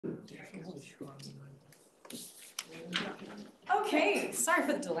Okay, sorry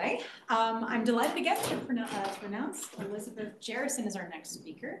for the delay. I'm delighted again to announce Elizabeth Jerison is our next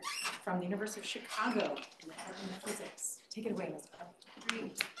speaker from the University of Chicago in the Department of Physics. Take it away, Elizabeth.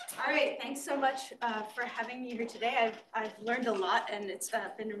 Great. All right, thanks so much for having me here today. I've learned a lot, and it's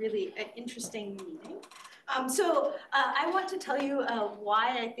been a really interesting meeting. I want to tell you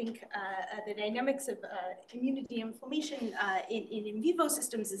why I think the dynamics of immunity inflammation in vivo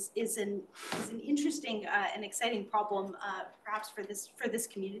systems is an interesting and exciting problem, perhaps for this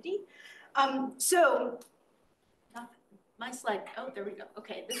community. My slide, oh, there we go.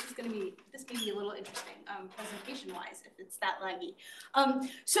 Okay, this may be a little interesting presentation-wise if it's that laggy.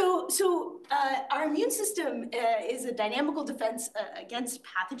 Our immune system is a dynamical defense against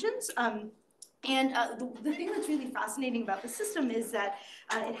pathogens. The thing that's really fascinating about the system is that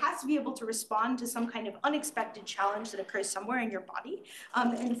it has to be able to respond to some kind of unexpected challenge that occurs somewhere in your body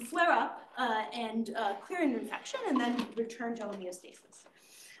and flare up and clear an infection and then return to homeostasis.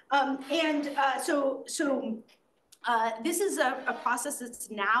 This is a process that's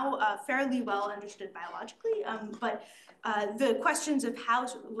now fairly well understood biologically, but the questions of how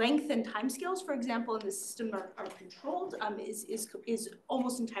length and timescales, for example, in the system are controlled is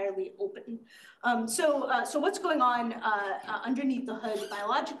almost entirely open. So what's going on underneath the hood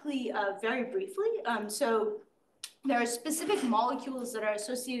biologically, very briefly? So there are specific molecules that are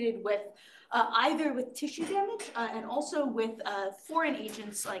associated with either with tissue damage and also with foreign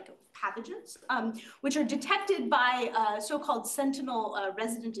agents like pathogens, which are detected by so-called sentinel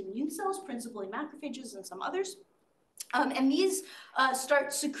resident immune cells, principally macrophages and some others. And these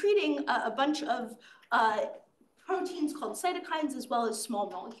start secreting a bunch of proteins called cytokines as well as small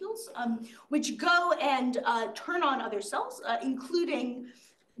molecules, which go and turn on other cells, including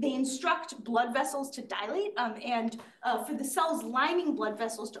they instruct blood vessels to dilate and for the cells lining blood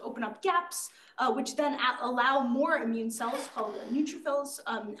vessels to open up gaps, which then allow more immune cells called neutrophils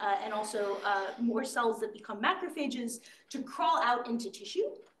and also more cells that become macrophages to crawl out into tissue.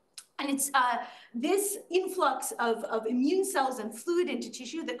 And it's this influx of immune cells and fluid into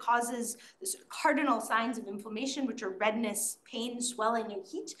tissue that causes the cardinal signs of inflammation, which are redness, pain, swelling, and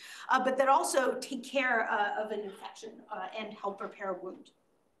heat, but that also take care of an infection and help repair a wound.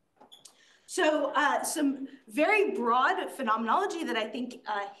 So some very broad phenomenology that I think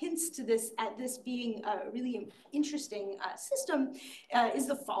hints to this being a really interesting system is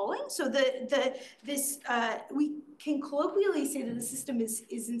the following. So we can colloquially say that the system is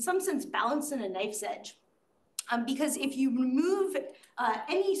in some sense balanced in a knife's edge. Because if you remove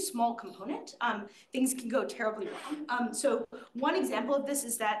any small component, things can go terribly wrong. So one example of this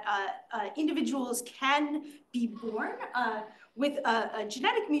is that individuals can be born with a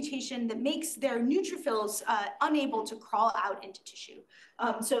genetic mutation that makes their neutrophils unable to crawl out into tissue.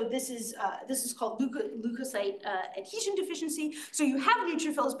 So this is called leukocyte adhesion deficiency. So you have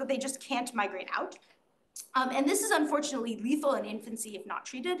neutrophils, but they just can't migrate out. And this is unfortunately lethal in infancy if not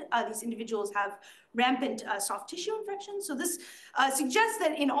treated. These individuals have rampant soft tissue infections. So this suggests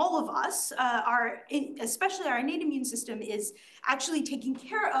that in all of us, especially our innate immune system is actually taking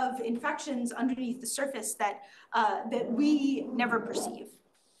care of infections underneath the surface that we never perceive.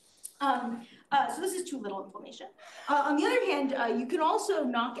 So this is too little inflammation. On the other hand, you can also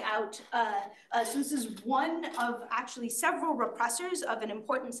knock out, so this is one of actually several repressors of an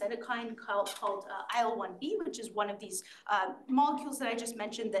important cytokine called IL-1B, which is one of these molecules that I just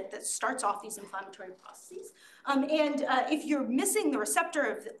mentioned that starts off these inflammatory processes. And if you're missing the receptor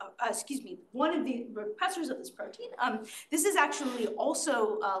of, one of the repressors of this protein, this is actually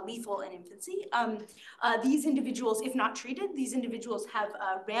also lethal in infancy. These individuals, if not treated, these individuals have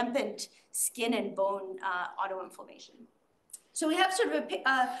rampant skin and bone autoinflammation. So we have sort of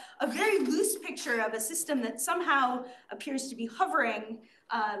a very loose picture of a system that somehow appears to be hovering,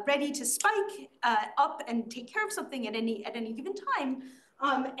 ready to spike up and take care of something at any given time,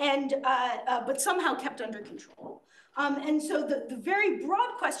 but somehow kept under control. And so the very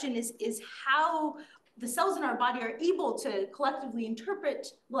broad question is how the cells in our body are able to collectively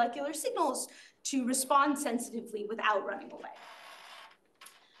interpret molecular signals to respond sensitively without running away.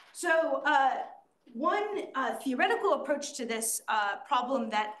 So one theoretical approach to this problem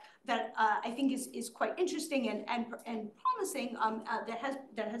that I think is quite interesting and promising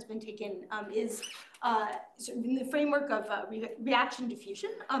that has been taken is in the framework of reaction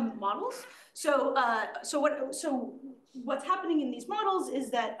diffusion models. So what's happening in these models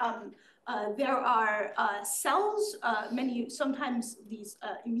is that there are cells, sometimes these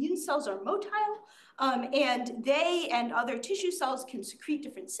immune cells are motile, and they and other tissue cells can secrete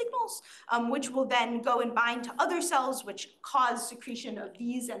different signals, which will then go and bind to other cells, which cause secretion of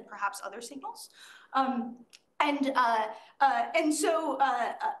these and perhaps other signals. And so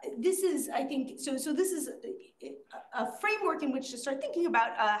this is, I think, so this is a framework in which to start thinking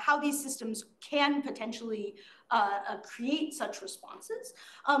about how these systems can potentially create such responses.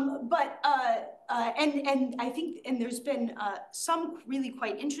 And I think, and there's been some really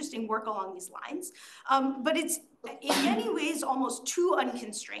quite interesting work along these lines, but it's in many ways almost too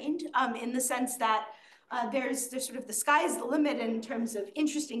unconstrained in the sense that there's sort of the sky's the limit in terms of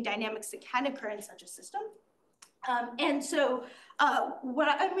interesting dynamics that can occur in such a system. And so what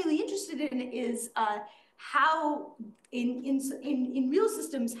I'm really interested in is how in real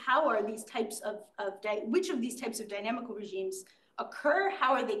systems, how are these types of, which of these types of dynamical regimes occur,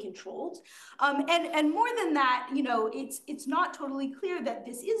 how are they controlled? And more than that, you know, it's not totally clear that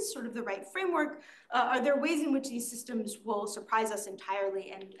this is sort of the right framework. Are there ways in which these systems will surprise us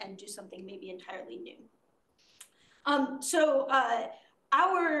entirely and do something maybe entirely new?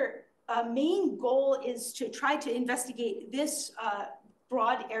 Our main goal is to try to investigate this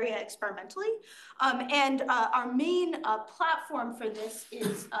broad area experimentally. Our main platform for this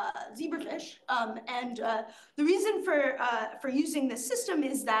is zebrafish. The reason for using this system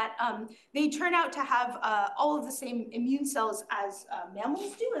is that they turn out to have all of the same immune cells as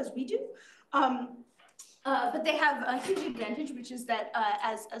mammals do, as we do. But they have a huge advantage, which is that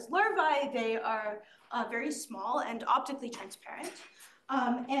as larvae, they are very small and optically transparent.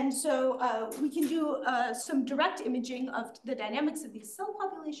 We can do some direct imaging of the dynamics of these cell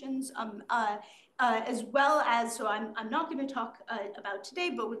populations, as well as, so I'm not going to talk about today,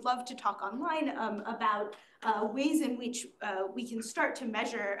 but would love to talk online about ways in which we can start to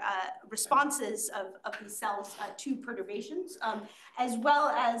measure responses of these cells to perturbations, as well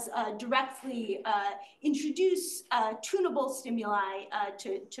as directly introduce tunable stimuli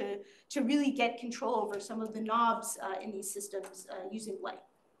to really get control over some of the knobs in these systems using light.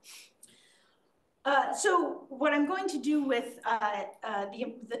 So what I'm going to do with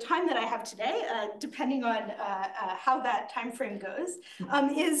the time that I have today, depending on how that time frame goes,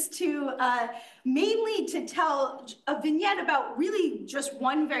 is to mainly to tell a vignette about really just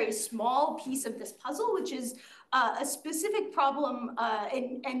one very small piece of this puzzle, which is a specific problem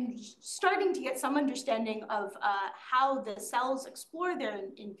and starting to get some understanding of how the cells explore their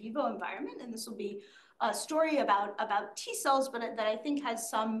in vivo environment. And this will be a story about T cells, but that I think has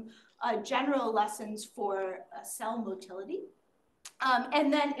some general lessons for cell motility.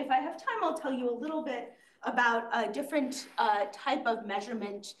 And then if I have time, I'll tell you a little bit about a different type of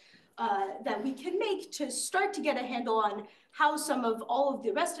measurement that we can make to start to get a handle on how some of all of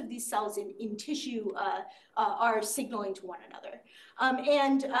the rest of these cells in tissue are signaling to one another.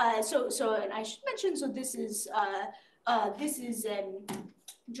 And I should mention, so this is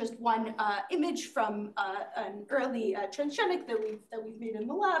just one image from an early transgenic that we've made in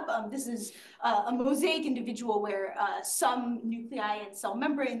the lab. This is a mosaic individual where some nuclei and cell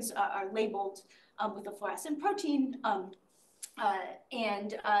membranes are labeled with a fluorescent protein.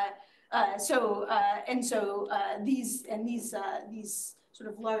 These sort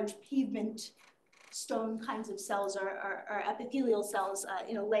of large pavement stone kinds of cells are epithelial cells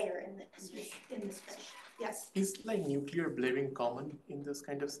in a layer in this fish. Yes. Is like nuclear bleeding common in this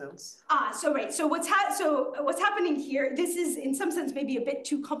kind of cells? Right. So what's happening here? This is in some sense maybe a bit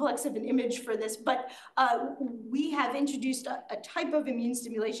too complex of an image for this, but we have introduced a type of immune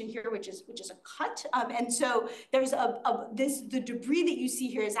stimulation here, which is a cut, and so there's the debris that you see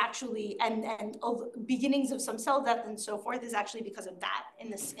here is actually and beginnings of some cell death and so forth is actually because of that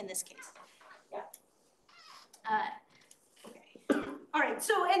in this case. Yeah. All right.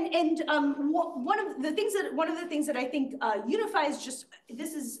 So one of the things that I think unifies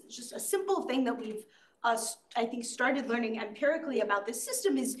this is just a simple thing that we've I think started learning empirically about this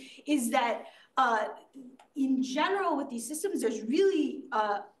system is that in general with these systems there's really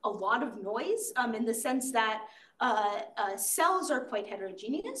a lot of noise in the sense that cells are quite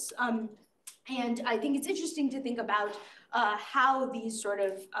heterogeneous. And I think it's interesting to think about how these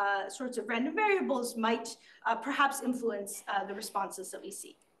sorts of random variables might perhaps influence the responses that we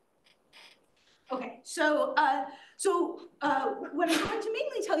see. Okay, so what I'm going to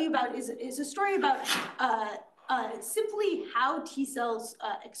mainly tell you about is a story about simply how T cells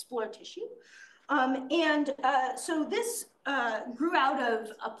explore tissue. So this grew out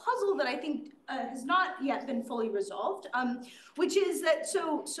of a puzzle that I think has not yet been fully resolved, which is that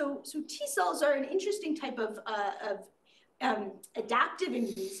so T cells are an interesting type of adaptive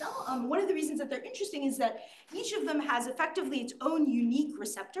immune cell. One of the reasons that they're interesting is that each of them has effectively its own unique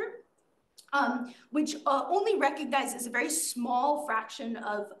receptor, which only recognizes a very small fraction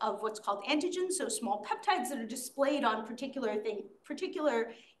of what's called antigens, so small peptides that are displayed on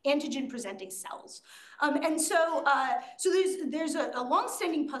particular antigen-presenting cells. And so there's a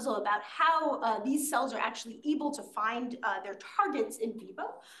long-standing puzzle about how these cells are actually able to find their targets in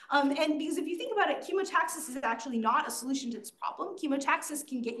vivo. And because if you think about it, chemotaxis is actually not a solution to this problem. Chemotaxis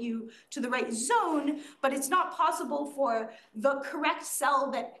can get you to the right zone, but it's not possible for the correct cell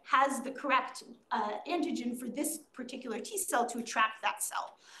that has the correct antigen for this particular T cell to attract that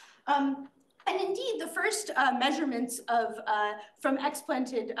cell. And indeed, the first measurements of from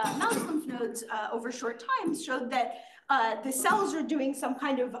explanted mouse lymph nodes over short time showed that the cells are doing some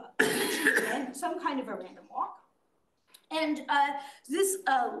kind of a random walk. And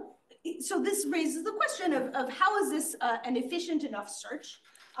so this raises the question of how is this an efficient enough search?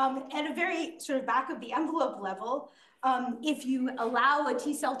 At a very sort of back of the envelope level, if you allow a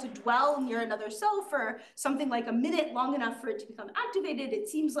T cell to dwell near another cell for something like a minute, long enough for it to become activated, it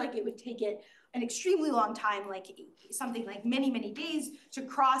seems like it would take it an extremely long time, like something like many, many days, to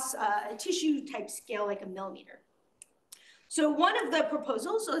cross a tissue type scale like a millimeter. So one of the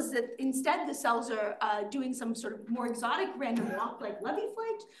proposals was that instead the cells are doing some sort of more exotic random walk like levy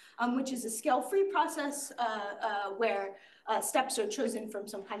flight, which is a scale-free process where steps are chosen from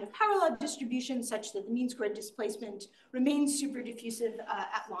some kind of power law distribution such that the mean squared displacement remains super diffusive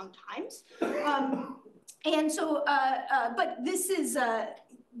at long times. And so, but this is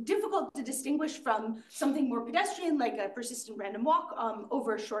difficult to distinguish from something more pedestrian like a persistent random walk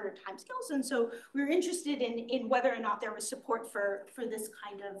over shorter timescales. And so we were interested in whether or not there was support for this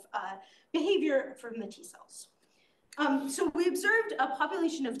kind of behavior from the T cells. So we observed a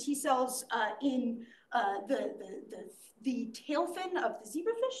population of T cells in the tail fin of the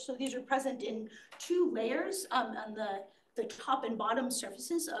zebrafish. So these are present in two layers on the top and bottom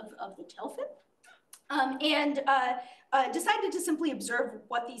surfaces of the tail fin. And decided to simply observe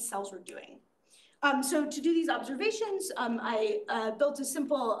what these cells were doing. So to do these observations, I built a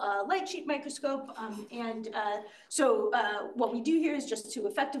simple light sheet microscope. So what we do here is just to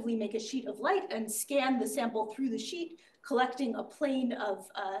effectively make a sheet of light and scan the sample through the sheet, collecting a plane of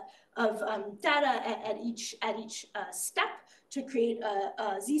data at each step to create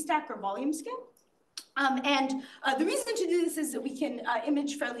a Z-stack or volume scale. The reason to do this is that we can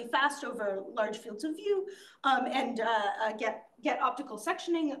image fairly fast over large fields of view and get optical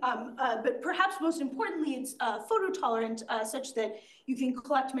sectioning. But perhaps most importantly, it's phototolerant such that you can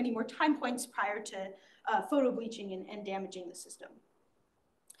collect many more time points prior to photo bleaching and damaging the system.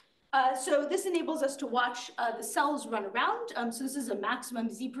 So this enables us to watch the cells run around. So this is a maximum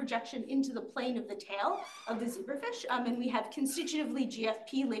Z projection into the plane of the tail of the zebrafish. And we have constitutively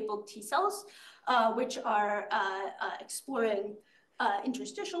GFP labeled T cells, which are exploring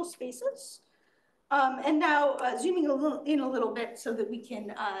interstitial spaces. And now zooming in a little bit so that we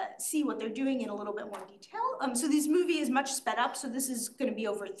can see what they're doing in a little bit more detail. So this movie is much sped up. So this is going to be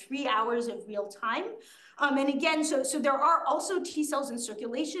over 3 hours of real time. And again, so there are also T cells in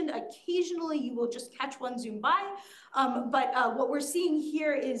circulation. Occasionally, you will just catch one zoom by. But what we're seeing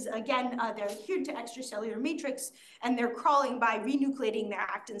here is, again, they're adhered to extracellular matrix, and they're crawling by renucleating their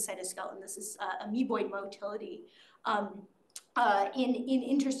actin cytoskeleton. This is amoeboid motility in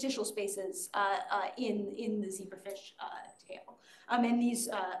interstitial spaces in the zebrafish tail. And these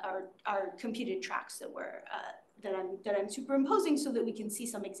are computed tracks that we're that I'm superimposing so that we can see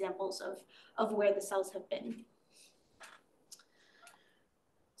some examples of where the cells have been.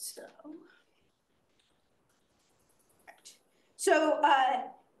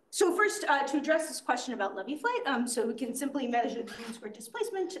 So first, to address this question about levy flight, so we can simply measure the mean squared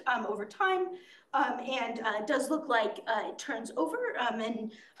displacement over time, and it does look like it turns over.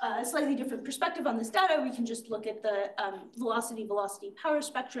 And a slightly different perspective on this data, we can just look at the velocity power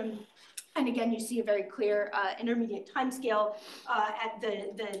spectrum. And again, you see a very clear intermediate timescale at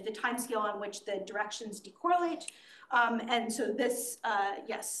the timescale on which the directions decorrelate. And so this,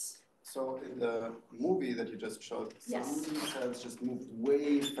 yes. So in the movie that you just showed, yes, some cells just moved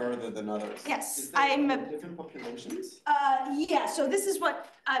way further than others. Yes, is there different populations? Yeah. So this is what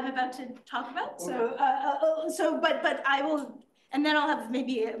I'm about to talk about. Okay. But I will, and then I'll have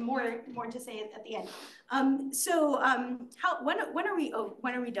maybe more to say at the end.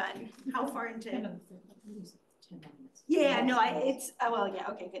 When are we done? How far into? 10 minutes. Yeah. No. Well. Yeah.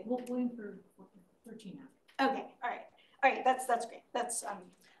 Okay. Good. We'll aim for 13 hours. Okay. All right. That's great. That's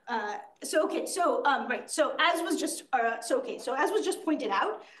Right. So as was just pointed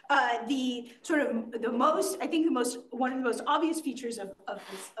out, one of the most obvious features of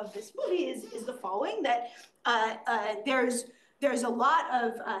this movie is the following, that there's a lot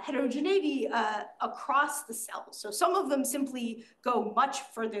of heterogeneity across the cells. So some of them simply go much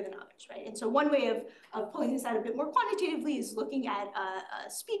further than others, right? And so one way of pulling this out a bit more quantitatively is looking at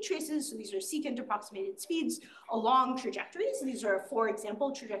speed traces. So these are secant approximated speeds along trajectories. These are 4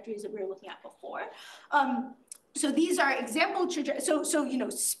 example trajectories that we were looking at before. So these are example trajectories. So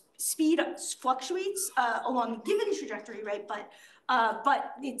speed fluctuates along a given trajectory, right? But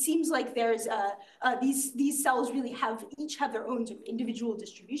it seems like there's these cells really each have their own sort of individual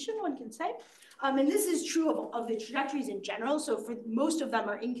distribution, one can say. And this is true of the trajectories in general. So for most of them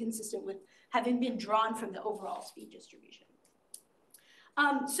are inconsistent with having been drawn from the overall speed distribution.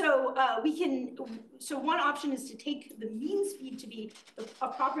 So one option is to take the mean speed to be a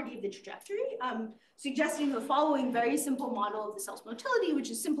property of the trajectory, suggesting the following very simple model of the cell's motility, which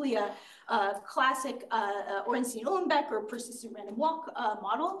is simply a classic Ornstein-Uhlenbeck or persistent random walk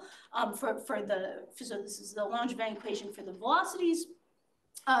model so this is the Langevin equation for the velocities.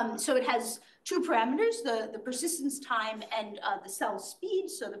 So it has 2 parameters, the persistence time and the cell speed.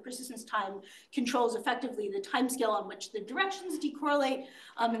 So the persistence time controls effectively the time scale on which the directions decorrelate,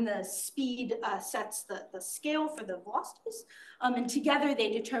 and the speed sets the scale for the velocities. And together they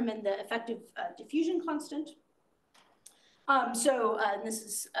determine the effective diffusion constant. This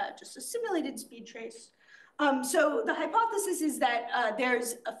is just a simulated speed trace. So the hypothesis is that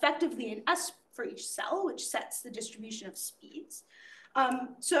there's effectively an S for each cell, which sets the distribution of speeds.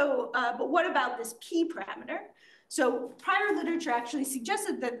 But what about this P parameter? So prior literature actually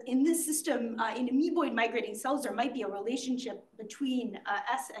suggested that in this system, in amoeboid migrating cells, there might be a relationship between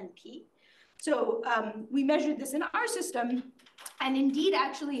S and P. So we measured this in our system, and indeed,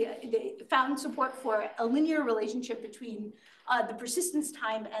 actually, they found support for a linear relationship between the persistence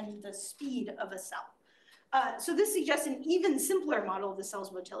time and the speed of a cell. So this suggests an even simpler model of the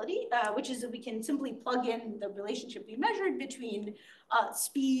cell's motility, which is that we can simply plug in the relationship we measured between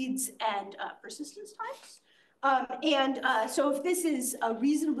speeds and persistence times. So if this is a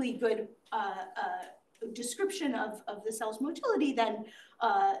reasonably good description of the cell's motility, then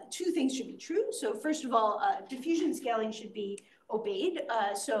 2 things should be true. So first of all, diffusion scaling should be obeyed.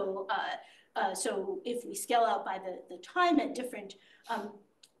 So if we scale out by the time at different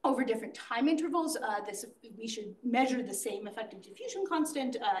over different time intervals, we should measure the same effective diffusion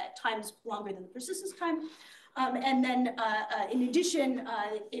constant at times longer than the persistence time. And then in addition,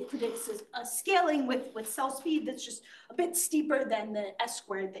 it predicts a scaling with cell speed that's just a bit steeper than the S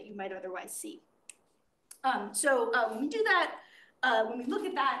squared that you might otherwise see. When we do that, when we look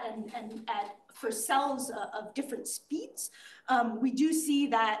at that and for cells of different speeds, we do see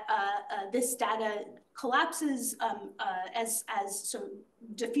that this data collapses so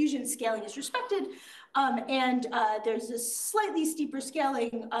diffusion scaling is respected, and there's this slightly steeper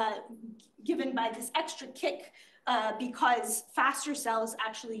scaling given by this extra kick because faster cells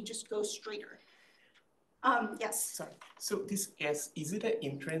actually just go straighter. Yes? Sorry. So this S, is it an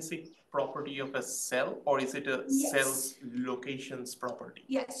intrinsic property of a cell, or is it a Yes. cell's location's property?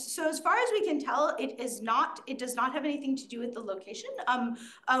 Yes, so as far as we can tell, it does not have anything to do with the location.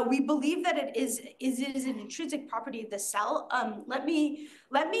 We believe that it is an intrinsic property of the cell. Let me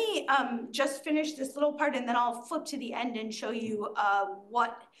just finish this little part, and then I'll flip to the end and show you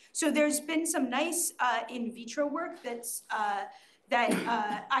so there's been some nice in vitro work that's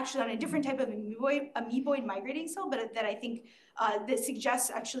actually on a different type of amoeboid migrating cell, but that I think that suggests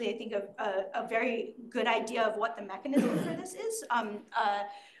actually, I think, a very good idea of what the mechanism for this is.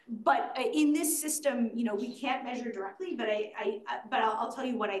 But in this system, we can't measure directly, but I'll tell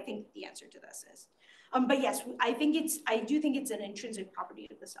you what I think the answer to this is. But yes, I do think it's an intrinsic property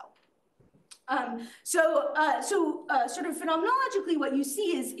of the cell. Sort of phenomenologically, what you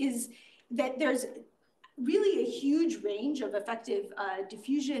see is that there's really a huge range of effective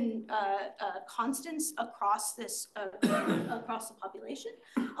diffusion constants across across the population,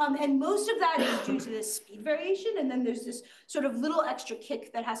 and most of that is due to this speed variation. And then there's this sort of little extra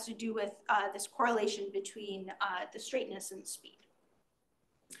kick that has to do with this correlation between the straightness and speed.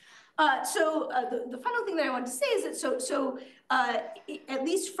 The final thing that I want to say is that at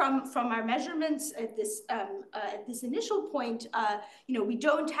least from our measurements at this initial point, we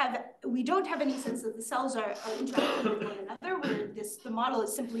don't have any sense that the cells are interacting with one another. Where the model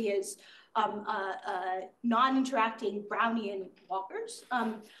is simply as non-interacting Brownian walkers.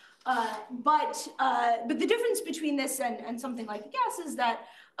 But the difference between this and something like the gas is that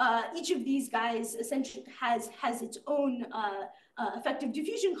each of these guys essentially has its own effective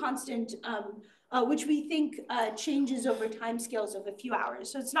diffusion constant, which we think changes over timescales of a few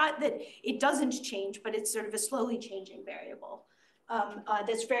hours. So it's not that it doesn't change, but it's sort of a slowly changing variable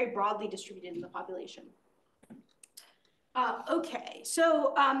that's very broadly distributed in the population. Okay,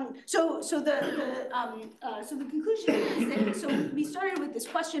 so the conclusion is that, so we started with this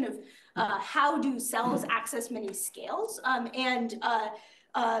question of how do cells access many scales,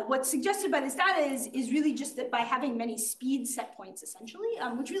 what's suggested by this data is really just that by having many speed set points, essentially,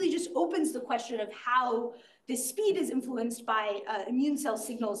 which really just opens the question of how this speed is influenced by immune cell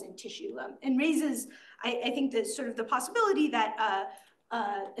signals in tissue, and raises, I think, the sort of the possibility that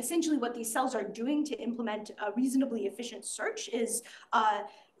essentially what these cells are doing to implement a reasonably efficient search is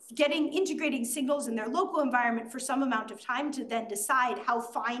integrating signals in their local environment for some amount of time to then decide how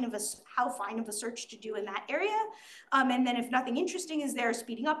fine of a search to do in that area, and then if nothing interesting is there,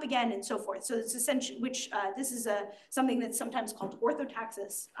 speeding up again and so forth. So it's essentially, this is something that's sometimes called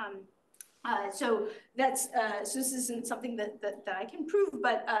orthotaxis. So this isn't something that I can prove,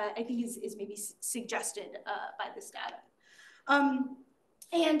 but I think is maybe suggested by this data.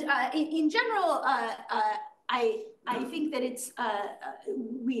 In general, I think that it's,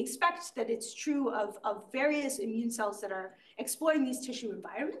 we expect that it's true of various immune cells that are exploring these tissue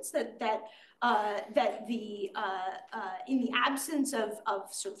environments, that in the absence of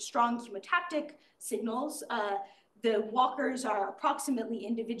sort of strong chemotactic signals, the walkers are approximately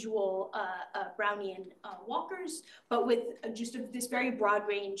individual Brownian walkers, but with just this very broad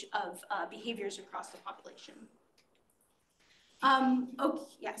range of behaviors across the population. Okay,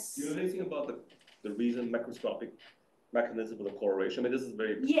 yes. Do you know anything about the reason macroscopic mechanism of the correlation? I mean, this is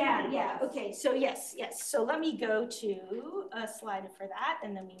very Yeah. Okay. So yes. So let me go to a slide for that,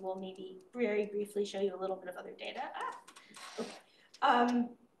 and then we will maybe very briefly show you a little bit of other data. Okay.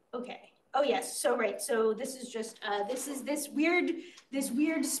 Okay. Oh yes. So right. So this is just this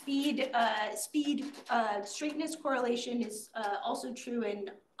weird speed straightness correlation is also true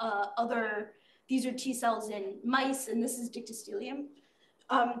in other. These are T cells in mice, and this is dictyostelium.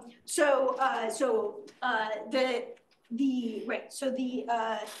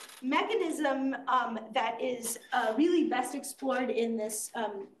 The mechanism that is really best explored in this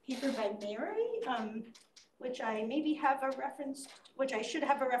paper by Mary, which I maybe have a reference, which I should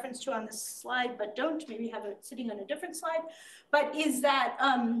have a reference to on this slide, but don't, maybe have it sitting on a different slide, but is that,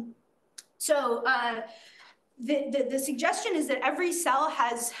 the suggestion is that every cell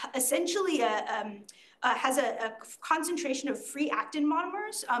has essentially has a concentration of free actin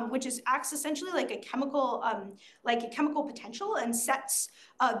monomers, which acts essentially like a chemical potential and sets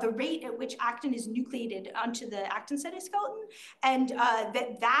the rate at which actin is nucleated onto the actin cytoskeleton, and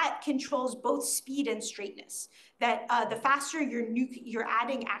that controls both speed and straightness. That the faster you're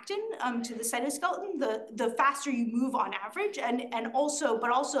adding actin to the cytoskeleton, the faster you move on average, but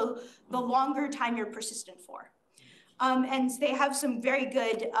also the longer time you're persistent for. And they have some very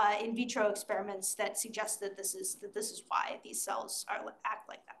good in vitro experiments that suggest that this is why these cells act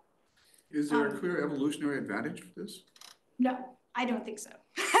like that. Is there a clear evolutionary advantage for this? No, I don't think so.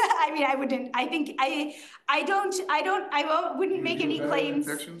 I mean, I wouldn't. I think I wouldn't make any claims.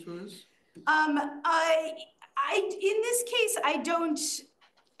 Infections for this? In this case, I don't.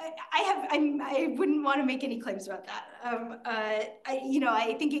 I wouldn't want to make any claims about that.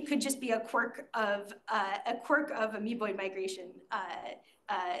 I think it could just be a quirk of amoeboid migration,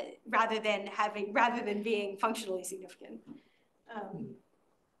 rather than being functionally significant. I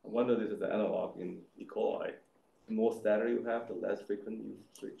wonder if this is an analog in E. coli. The more stature you have, the less frequent you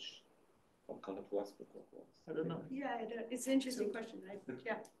switch from counterclockwise to clockwise. I don't know. Yeah, it's an interesting question.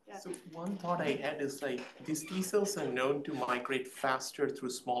 Yeah. So one thought I had is like these T cells are known to migrate faster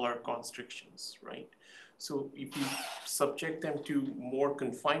through smaller constrictions, right? So if you subject them to more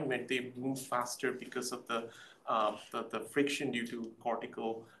confinement, they move faster because of the friction due to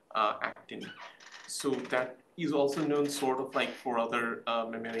cortical actin. So that is also known sort of like for other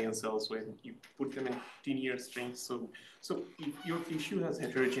mammalian cells when you put them in linear strings. So if your tissue has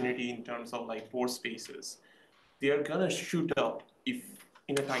heterogeneity in terms of like pore spaces, they are gonna shoot up if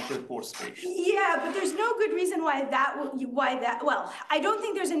in a tighter pore space. Yeah, but there's no good reason why well, I don't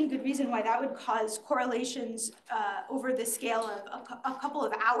think there's any good reason why that would cause correlations over the scale of a couple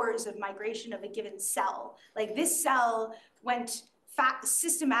of hours of migration of a given cell. Like this cell went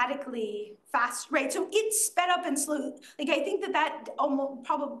systematically fast, right? So it sped up and slowed. Like I think that almost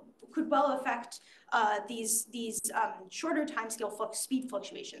probably could well affect these shorter timescale speed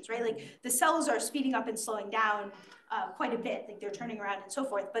fluctuations, right? Like the cells are speeding up and slowing down quite a bit, like they're turning around and so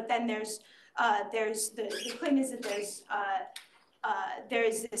forth. But then there's the claim is that there's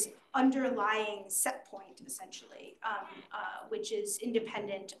there's this underlying set point, essentially, which is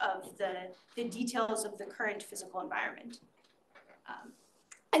independent of the details of the current physical environment.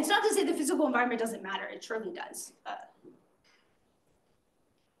 And it's not to say the physical environment doesn't matter, it surely does.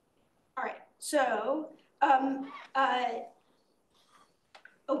 All right, so,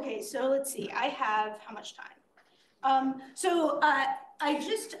 okay, so let's see, I have, how much time? I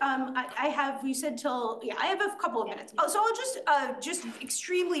have, you said till, yeah, I have a couple of minutes. Oh, so I'll just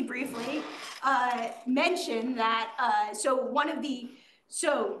extremely briefly mention that,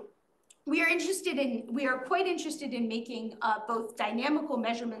 we are quite interested in making both dynamical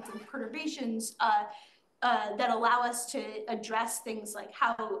measurements and perturbations that allow us to address things like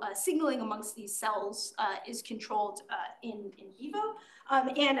how signaling amongst these cells is controlled in vivo.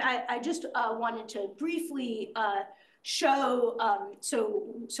 And I just wanted to briefly show,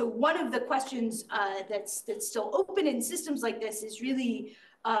 so one of the questions that's still open in systems like this is really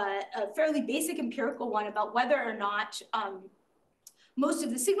a fairly basic empirical one about whether or not most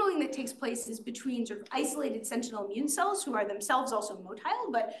of the signaling that takes place is between sort of isolated sentinel immune cells who are themselves also motile,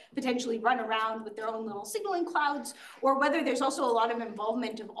 but potentially run around with their own little signaling clouds, or whether there's also a lot of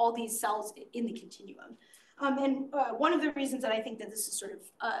involvement of all these cells in the continuum. And one of the reasons that I think that this is sort of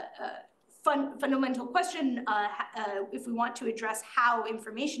fundamental question, if we want to address how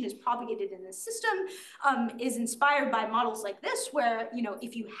information is propagated in the system, is inspired by models like this, where, you know,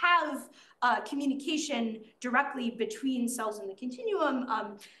 if you have communication directly between cells in the continuum,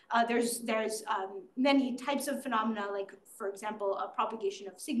 there's many types of phenomena, like, for example, propagation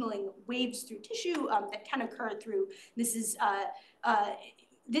of signaling waves through tissue that can occur through, this is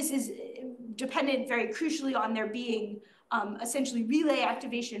dependent very crucially on there being essentially relay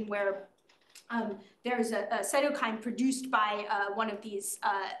activation, where there's a cytokine produced by one of these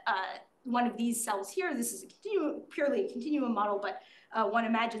cells here. This is purely a continuum model, but one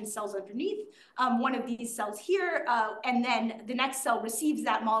imagines cells underneath one of these cells here, and then the next cell receives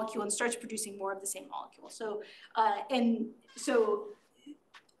that molecule and starts producing more of the same molecule.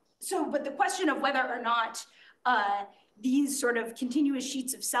 But the question of whether or not these sort of continuous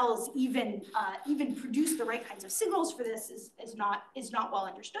sheets of cells even produce the right kinds of signals for this is not well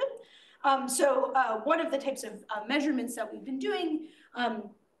understood. One of the types of measurements that we've been doing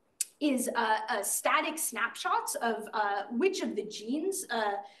is static snapshots of which of the genes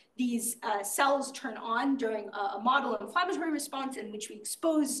these cells turn on during a model inflammatory response, in which we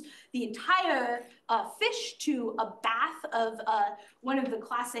expose the entire fish to a bath of one of the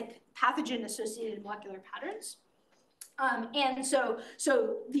classic pathogen-associated molecular patterns.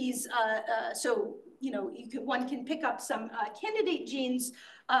 One can pick up some candidate genes,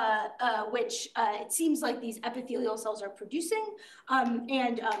 which it seems like these epithelial cells are producing.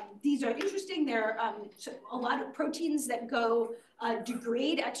 These are interesting. There are a lot of proteins that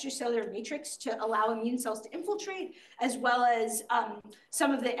degrade extracellular matrix to allow immune cells to infiltrate, as well as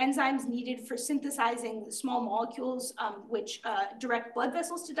some of the enzymes needed for synthesizing the small molecules which direct blood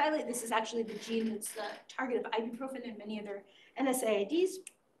vessels to dilate. This is actually the gene that's the target of ibuprofen and many other NSAIDs.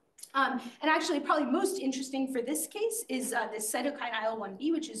 And actually, probably most interesting for this case is this cytokine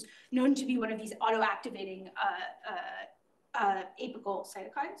IL-1B, which is known to be one of these auto-activating apical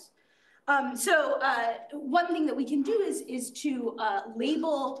cytokines. One thing that we can do is to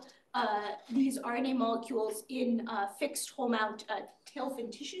label these RNA molecules in fixed whole mount tailfin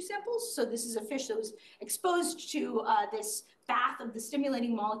tissue samples. So this is a fish that was exposed to this bath of the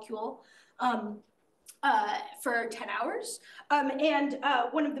stimulating molecule for 10 hours.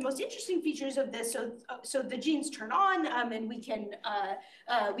 One of the most interesting features of this, so the genes turn on, and we can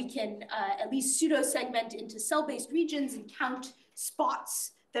at least pseudo-segment into cell-based regions and count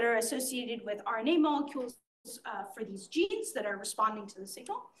spots that are associated with RNA molecules for these genes that are responding to the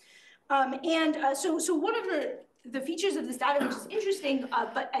signal. So one of the features of this data, which is interesting,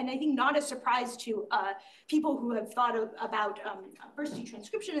 and I think not a surprise to people who have thought about bursty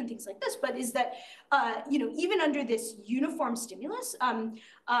transcription and things like this, but is that even under this uniform stimulus,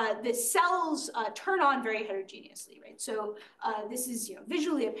 the cells turn on very heterogeneously, right? So this is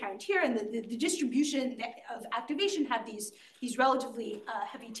visually apparent here, and the distribution of activation have these relatively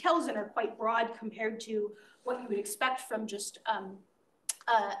heavy tails and are quite broad compared to what you would expect from just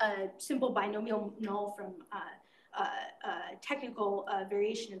a simple binomial null from technical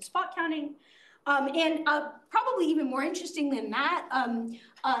variation in spot counting. Probably even more interesting than that,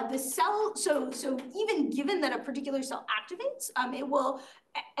 the cell, so even given that a particular cell activates, it will,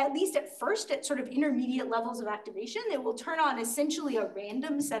 at least at first, at sort of intermediate levels of activation, it will turn on essentially a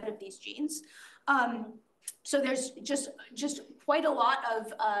random set of these genes. So there's just quite a lot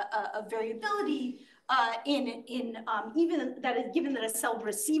of variability even that given that a cell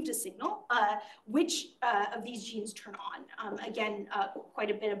received a signal, which of these genes turn on. Again, quite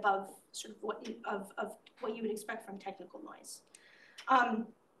a bit above sort of what you would expect from technical noise.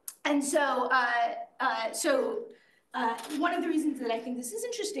 And so, one of the reasons that I think this is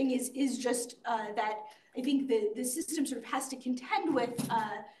interesting is just that I think the system sort of has to contend with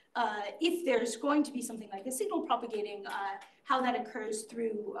if there's going to be something like a signal propagating, how that occurs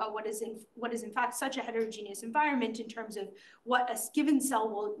through what is in fact such a heterogeneous environment in terms of what a given cell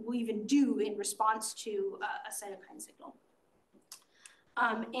will even do in response to a cytokine signal.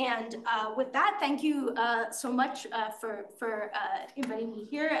 With that, thank you so much for inviting me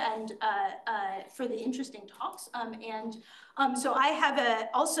here and for the interesting talks. So I have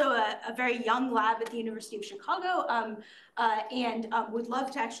also a very young lab at the University of Chicago, and would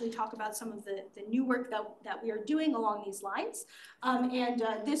love to actually talk about some of the new work that we are doing along these lines.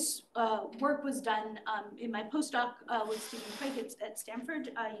 This work was done in my postdoc with Stephen Craig at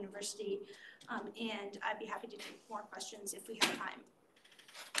Stanford University, and I'd be happy to take more questions if we have time.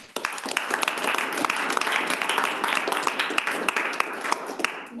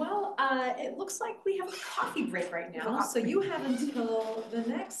 Well, it looks like we have a coffee break right now, so you have until the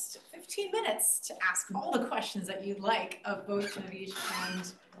next 15 minutes to ask all the questions that you'd like of both Navish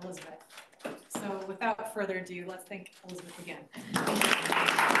and Elizabeth. So without further ado, let's thank Elizabeth again.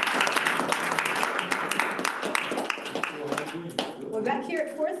 We're back here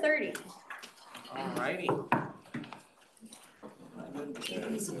at 4:30. All righty.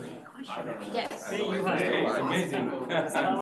 Yes. Amazing.